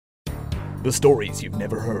The stories you've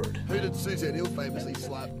never heard. Who did Susie O'Neill famously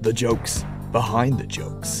slap? The jokes behind the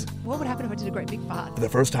jokes. What would happen if I did a great big fart? For the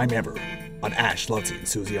first time ever on Ash, Lutzy, and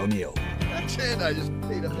Susie O'Neill. And I just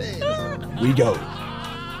peed a pants. We go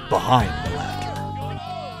behind the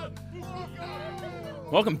laughter.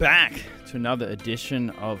 Welcome back to another edition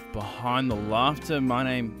of Behind the Laughter. My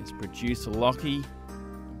name is producer Lockie.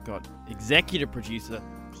 I've got executive producer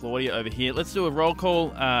Claudia over here. Let's do a roll call.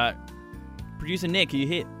 Producer Nick, are you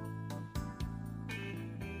here?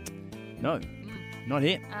 No, not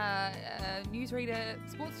here. Newsreader,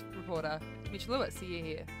 sports reporter, Mitch Lewis, are you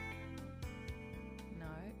here? No,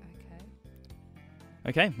 okay.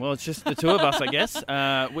 Okay, well, it's just the two of us, I guess.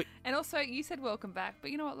 And also, you said welcome back,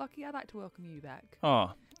 but you know what, Lockie? I'd like to welcome you back.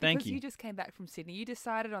 Oh, thank because you. you just came back from Sydney. You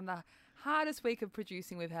decided on the hardest week of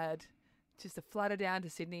producing we've had just to flutter down to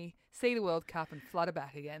Sydney, see the World Cup and flutter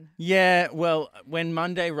back again. Yeah, well, when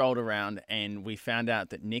Monday rolled around and we found out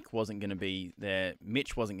that Nick wasn't going to be there,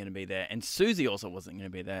 Mitch wasn't going to be there, and Susie also wasn't going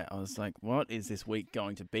to be there, I was like, what is this week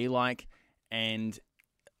going to be like? And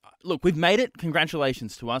look, we've made it.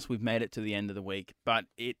 Congratulations to us. We've made it to the end of the week, but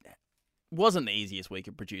it wasn't the easiest week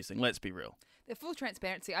of producing. Let's be real. The full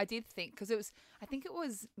transparency, I did think, because I think it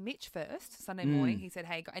was Mitch first, Sunday morning. He said,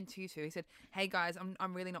 hey, and to you too, he said, hey guys,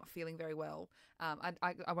 I'm really not feeling very well. I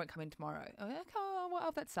won't come in tomorrow. I'm like, oh, well,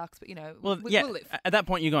 that sucks, but we'll live. At that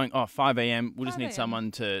point you're going, 5 a.m. We'll just 5 need a.m.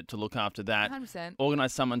 someone to look after that. 100%.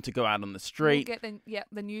 Organise someone to go out on the street. We'll get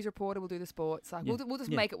the news reporter will do the sports. Like, Yeah. we'll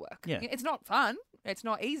just Yeah. make it work. Yeah. It's not fun. It's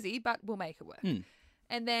not easy, but we'll make it work. Mm.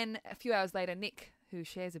 And then a few hours later, Nick, who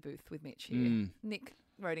shares a booth with Mitch here, Nick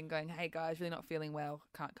wrote in going, hey guys, really not feeling well,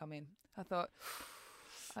 can't come in. I thought,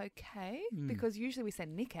 okay, because usually we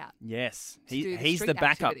send Nick out. Yes, to do the he's the street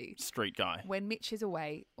backup activity. street guy. When Mitch is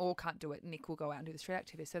away or can't do it, Nick will go out and do the street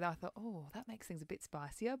activity. So I thought, oh, that makes things a bit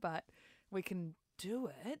spicier, but we can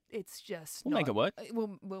do it. It's just We'll make it work.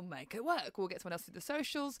 We'll make it work. We'll get someone else to do the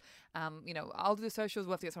socials. I'll do the socials.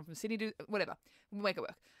 We'll have to get someone from Sydney to do whatever. We'll make it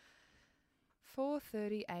work.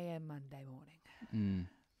 4:30 a.m. Monday morning.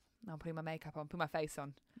 I'm putting my makeup on, put my face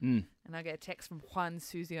on, and I get a text from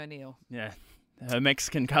Susie O'Neill. Yeah, her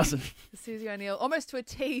Mexican cousin. Susie O'Neill, almost to a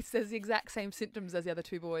T, says the exact same symptoms as the other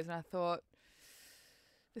two boys, and I thought,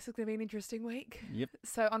 this is going to be an interesting week. Yep.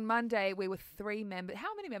 So on Monday, we were 3 members.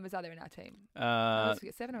 How many members are there in our team? We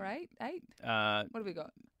get 7 or 8? 8? What have we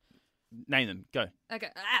got? Name them. Go. Okay.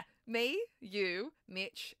 Me, you,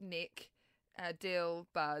 Mitch, Nick, Dill,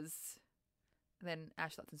 Buzz, and then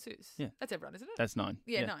Ash, Lutz, and Suze. Yeah. That's everyone, isn't it? That's 9.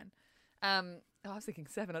 Yeah, 9. I was thinking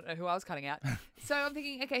 7. I don't know who I was cutting out. So I'm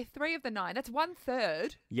thinking, okay, 3 of the 9. That's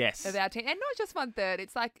 1/3 Yes. of our team. And not just 1/3.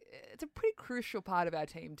 It's like, it's a pretty crucial part of our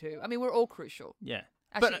team too. I mean, we're all crucial. Yeah.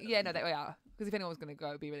 Actually, that we are. Because if anyone was going to go,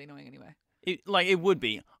 it'd be really annoying anyway. It would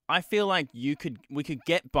be. I feel like we could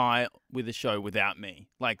get by with the show without me.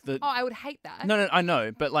 I would hate that. No, I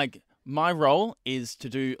know, but my role is to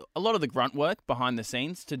do a lot of the grunt work behind the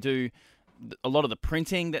scenes, to do a lot of the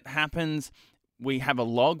printing that happens. We have a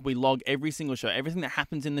log. We log every single show, everything that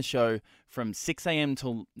happens in the show from 6 a.m.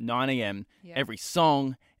 till 9 a.m. Yeah. Every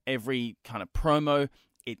song, every kind of promo,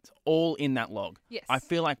 it's all in that log. Yes. I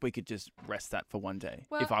feel like we could just rest that for one day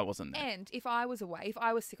if I wasn't there. And if I was away, if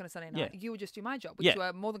I was sick on a Sunday night, you would just do my job, which Yeah. you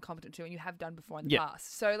are more than competent to and you have done before in the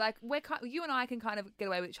past. So you and I can kind of get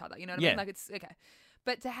away with each other. You know what I mean? Like it's okay.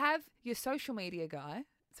 But to have your social media guy,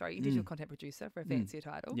 digital content producer for a fancier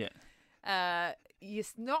title. Yeah. You're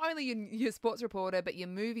not only your sports reporter, but your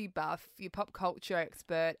movie buff, your pop culture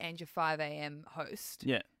expert, and your 5 a.m. host.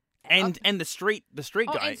 Yeah. And the street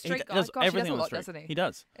guy. And street guy. Does Gosh, everything he does a on the lot, street. doesn't he? He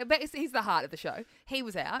does. But he's the heart of the show. He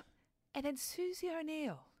was out. And then Susie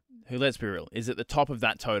O'Neill. Who, let's be real, is at the top of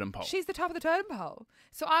that totem pole. She's the top of the totem pole.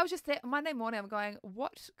 So I was just there Monday morning. I'm going,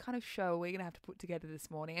 what kind of show are we going to have to put together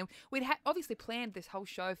this morning? And we'd obviously planned this whole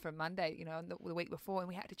show for Monday, the week before, and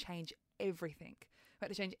we had to change everything. We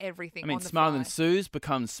had to change everything. I mean, on the Smarter fly. Than Suze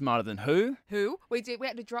becomes Smarter Than Who? Who? We did. We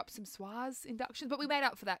had to drop some SWAS inductions, but we made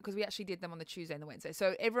up for that because we actually did them on the Tuesday and the Wednesday.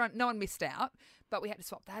 So no one missed out, but we had to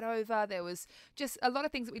swap that over. There was just a lot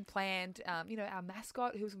of things that we'd planned. Our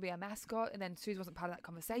mascot, who was going to be our mascot, and then Suze wasn't part of that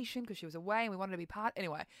conversation because she was away and we wanted to be part.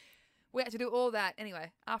 Anyway, we had to do all that.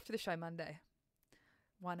 Anyway, after the show Monday,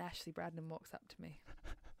 one Ashley Bradnam walks up to me.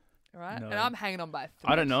 All right? No. And I'm hanging on by a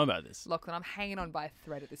thread. I don't know about this. Lachlan, I'm hanging on by a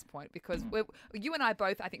thread at this point because you and I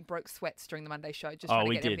both, I think, broke sweats during the Monday show just trying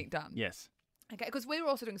to get everything done. Yes. Okay, because we were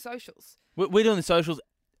also doing socials. We're doing the socials.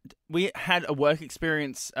 We had a work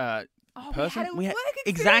experience person. We had a work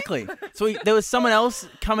Exactly. So there was someone else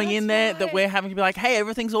coming in there that we're having to be like, hey,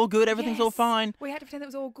 everything's all good. Everything's all fine. We had to pretend it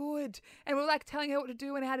was all good. And we were telling her what to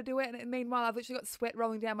do and how to do it. And meanwhile, I've literally got sweat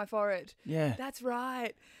rolling down my forehead. Yeah. That's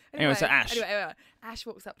right. Anyway, so Ash. Anyway, Ash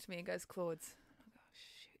walks up to me and goes, Claude's. I go,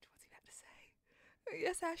 shoot, what's he about to say?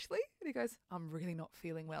 Yes, Ashley. And he goes, I'm really not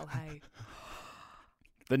feeling well, hey.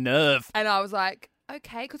 The nerve. And I was like,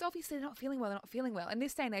 okay, because obviously they're not feeling well. They're not feeling well. In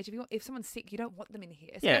this day and age, if someone's sick, you don't want them in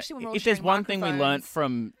here. Especially when we're all if there's sharing one thing we learnt microphones.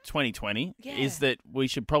 from 2020 is that we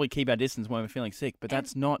should probably keep our distance when we're feeling sick, but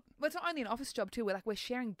that's not... Well, it's not only an office job too. We're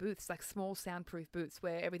sharing booths, like small soundproof booths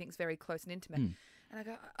where everything's very close and intimate. And I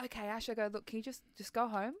go, okay, Ash, I go, look, can you just go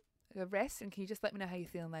home, go rest, and can you just let me know how you're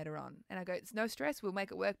feeling later on? And I go, it's no stress, we'll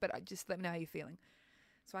make it work, but just let me know how you're feeling.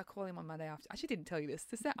 So I call him on Monday after. I actually didn't tell you this.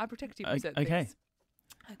 I protect you from certain things.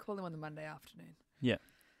 I call him on the Monday afternoon. Yeah.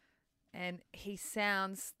 And he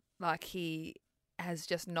sounds like he has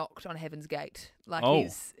just knocked on heaven's gate. Like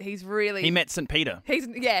he's really... He met St. Peter.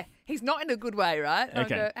 He's not in a good way, right? And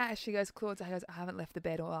Okay. I go, Ash, he goes, Claude, I haven't left the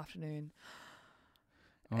bed all afternoon.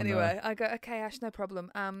 Oh, Anyway, no. I go, okay, Ash, no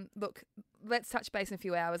problem. Look, let's touch base in a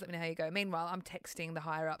few hours. Let me know how you go. Meanwhile, I'm texting the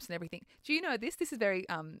higher ups and everything. Do you know this? This is very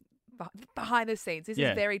behind the scenes. This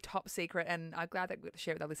is very top secret, and I'm glad that we got to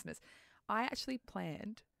share it with our listeners. I actually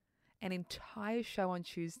planned an entire show on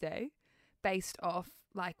Tuesday based off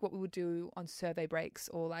like what we would do on survey breaks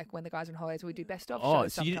or like when the guys are on holidays, we do best of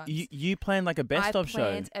shows so sometimes. you planned like a best of show? I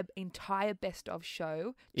planned an entire best of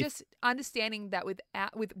show, just understanding that with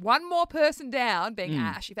one more person down, being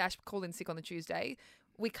Ash, if Ash called in sick on the Tuesday,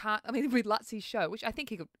 we can't, I mean, with Lutzy's show, which I think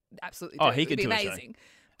he could absolutely do. He could It'd do be a show. amazing.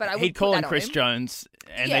 But He'd call in Chris Jones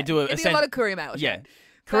and they do it'd be a lot of Courier Mail. Yeah.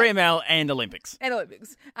 Courier Mail and Olympics.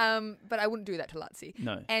 But I wouldn't do that to Lutzy.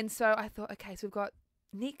 No. And so I thought, okay, so we've got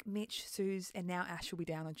Nick, Mitch, Suze, and now Ash will be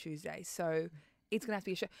down on Tuesday. So it's going to have to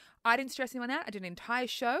be a show. I didn't stress anyone out. I did an entire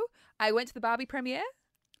show. I went to the Barbie premiere.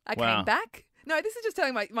 I came back. No, this is just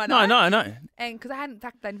telling my night. No. And because I hadn't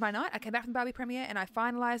factored in my night, I came back from the Barbie premiere and I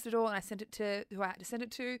finalised it all and I sent it to who I had to send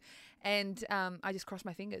it to. And I just crossed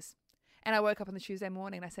my fingers. And I woke up on the Tuesday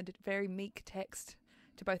morning and I sent a very meek text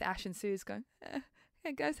to both Ash and Suze going,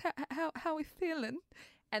 hey guys, how are we feeling?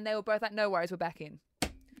 And they were both like, no worries, we're back in.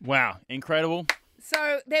 Wow, incredible.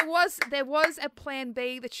 So there was a plan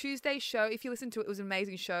B. The Tuesday show, if you listen to it, it was an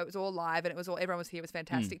amazing show. It was all live and everyone was here. It was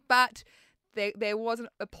fantastic. But there wasn't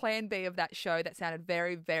a plan B of that show that sounded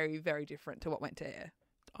very, very, very different to what went to air.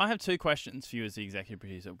 I have two questions for you as the executive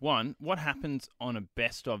producer. One, what happens on a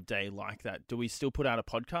best of day like that? Do we still put out a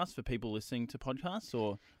podcast for people listening to podcasts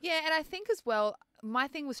or? Yeah, and I think as well, my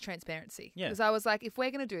thing was transparency. Yeah. Because I was like, if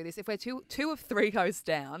we're going to do this, if we're two of three hosts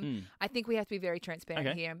down, I think we have to be very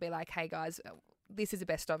transparent here and be like, hey guys, this is a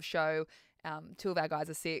best of show. Two of our guys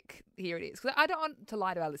are sick. Here it is. Because I don't want to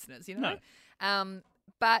lie to our listeners, you know? No.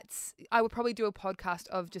 But I would probably do a podcast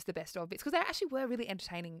of just the best of bits because they actually were really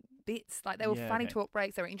entertaining bits. Like they were funny talk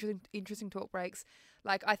breaks. They were interesting talk breaks.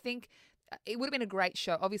 Like I think it would have been a great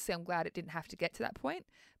show. Obviously, I'm glad it didn't have to get to that point,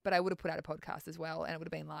 but I would have put out a podcast as well. And it would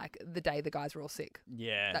have been like the day the guys were all sick.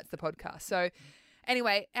 Yeah. That's the podcast. So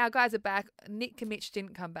anyway, our guys are back. Nick and Mitch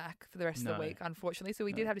didn't come back for the rest of the week, unfortunately. So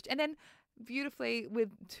we did have to, and then beautifully with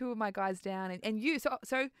two of my guys down and you.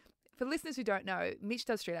 So for listeners who don't know, Mitch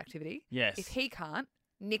does street activity. Yes. If he can't,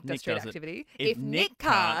 Nick does street activity. If Nick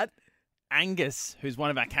can't, Angus, who's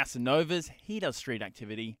one of our Casanovas, he does street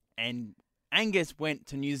activity. And Angus went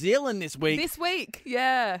to New Zealand this week.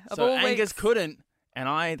 Yeah. So Angus couldn't, and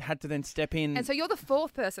I had to then step in. And so you're the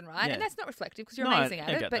fourth person, right? Yeah. And that's not reflective because you're amazing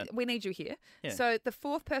at it, but that. we need you here. Yeah. So the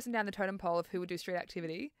fourth person down the totem pole of who would do street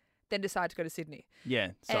activity then decided to go to Sydney.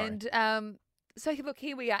 Yeah, sorry. And so look,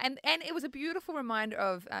 here we are. And it was a beautiful reminder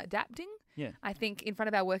of adapting. Yeah. I think in front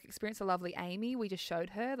of our work experience, the lovely Amy, we just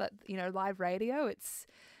showed her that, live radio,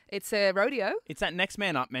 it's a rodeo. It's that next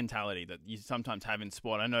man up mentality that you sometimes have in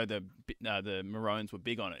sport. I know the Maroons were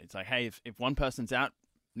big on it. It's like, hey, if one person's out,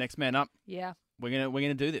 next man up. Yeah. We're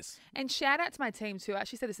gonna do this. And shout out to my team too. I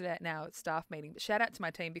actually said this at our staff meeting, but shout out to my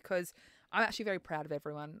team because I'm actually very proud of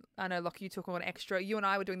everyone. I know, Lockie, you took on extra. You and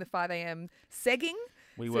I were doing the 5 a.m. segging.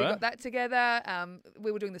 We got that together.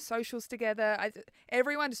 We were doing the socials together.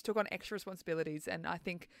 Everyone just took on extra responsibilities, and I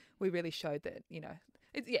think we really showed that,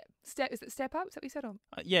 is it step up? Is that what you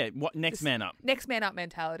said? Next man up? Next man up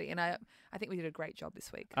mentality, and I think we did a great job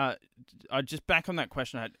this week. I just back on that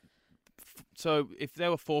question I had. So if there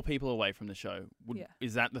were 4 people away from the show,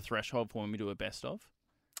 is that the threshold for when we do a best of?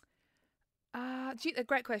 A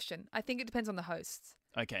great question. I think it depends on the hosts.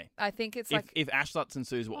 Okay. I think it's if Ash, Lutz and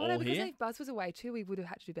Suze were all here. If Buzz was away too, we would have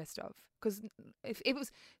had to do best of. Because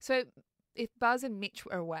if Buzz and Mitch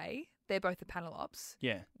were away, they're both the panel ops.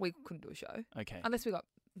 Yeah. We couldn't do a show. Okay. Unless we got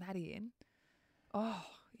Maddie in. Oh,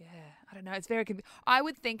 yeah. I don't know. It's very I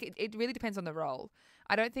would think it really depends on the role.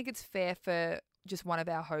 I don't think it's fair for just one of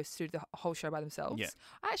our hosts to do the whole show by themselves. Yeah.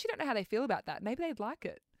 I actually don't know how they feel about that. Maybe they'd like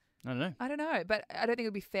it. I don't know. But I don't think it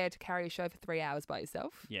would be fair to carry a show for 3 hours by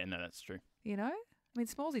yourself. Yeah, no, that's true. You know? I mean,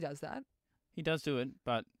 Smallsy does that. He does do it,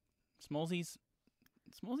 but Smallsy's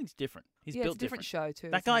different. He's Yeah, built it's a different show too.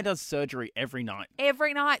 That isn't guy it? does surgery every night.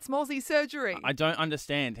 Every night, Smallsy surgery. I don't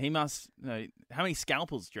understand. He must. How many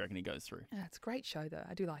scalpels do you reckon he goes through? Yeah, it's a great show, though.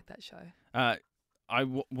 I do like that show. I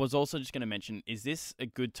was also just going to mention, is this a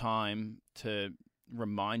good time to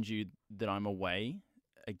remind you that I'm away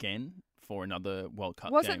again for another World Cup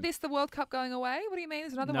Wasn't game? this the World Cup going away? What do you mean?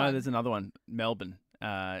 There's another one? No, there's another one. Melbourne,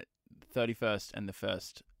 31st and the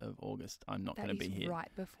 1st of August. I'm not going to be That is here.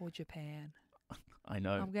 right before Japan. I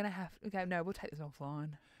know. I'm going to have... Okay, no, we'll take this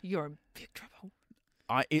offline. You're in big trouble.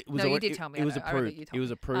 You did tell me. It was I read that approved. you told It was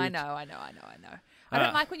me. approved. I know. I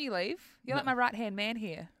don't like when you leave. You're like my right-hand man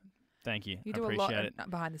here. Thank you. You I do a appreciate lot it.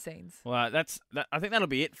 behind the scenes. Well, I think that'll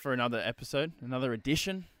be it for another episode, another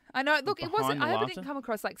edition. I know. Look, it wasn't. Behind the I hope it laughter. didn't come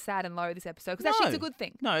across like sad and low this episode because actually it's a good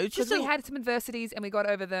thing. No, it's Because just we had some adversities and we got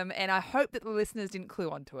over them, and I hope that the listeners didn't clue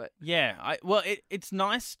onto it. Yeah. It's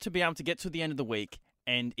nice to be able to get to the end of the week,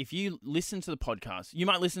 and if you listen to the podcast, you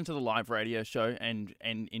might listen to the live radio show and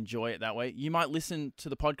enjoy it that way. You might listen to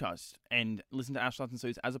the podcast and listen to Ash Lots and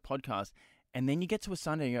Suze as a podcast, and then you get to a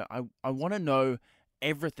Sunday and go, I want to know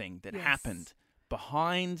everything that happened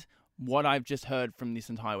behind what I've just heard from this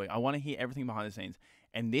entire week. I want to hear everything behind the scenes.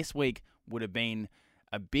 And this week would have been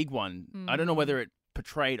a big one. I don't know whether it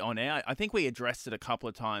portrayed on air. I think we addressed it a couple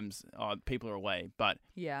of times. People are away, but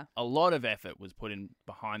a lot of effort was put in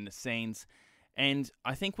behind the scenes. And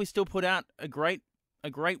I think we still put out a great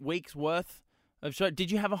week's worth of show. Did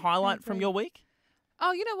you have a highlight from your week?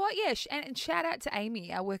 Oh, you know what? Yeah, and shout out to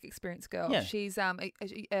Amy, our work experience girl. Yeah. She's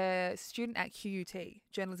a student at QUT,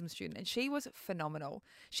 journalism student, and she was phenomenal.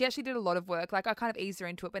 She actually did a lot of work. Like, I kind of eased her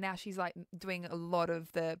into it, but now she's like doing a lot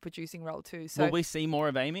of the producing role too. So Will we see more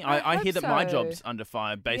of Amy? I I hear hope that my so. job's under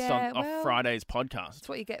fire based on Friday's podcast. That's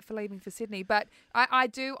what you get for leaving for Sydney. But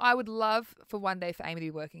I would love for one day for Amy to be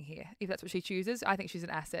working here, if that's what she chooses. I think she's an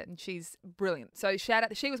asset and she's brilliant. So shout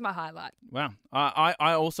out, she was my highlight. Wow.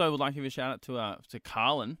 I also would like to give a shout out to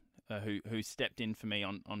Carlin, who stepped in for me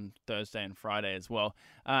on Thursday and Friday as well.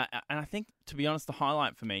 And I think, to be honest, the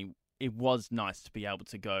highlight for me, it was nice to be able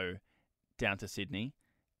to go down to Sydney.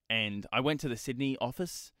 And I went to the Sydney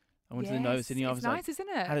office. I went to the Nova Sydney office. It's nice, isn't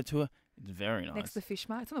it? Had a tour. It's very nice. Next to the fish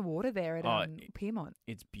market. It's on the water there at Piermont.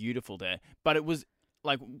 It's beautiful there. But it was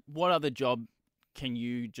like, what other job can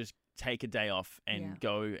you just take a day off and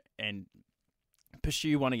go and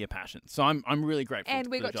pursue one of your passions? So I'm really grateful. And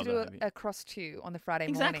we for the got to job do that I a cross tune on the Friday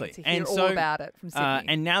Exactly. morning to hear And all so, about it from Sydney.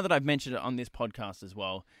 and now that I've mentioned it on this podcast as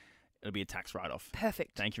well, it'll be a tax write-off.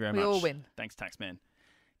 Perfect. Thank you very much. We all win. Thanks, Taxman.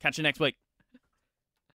 Catch you next week.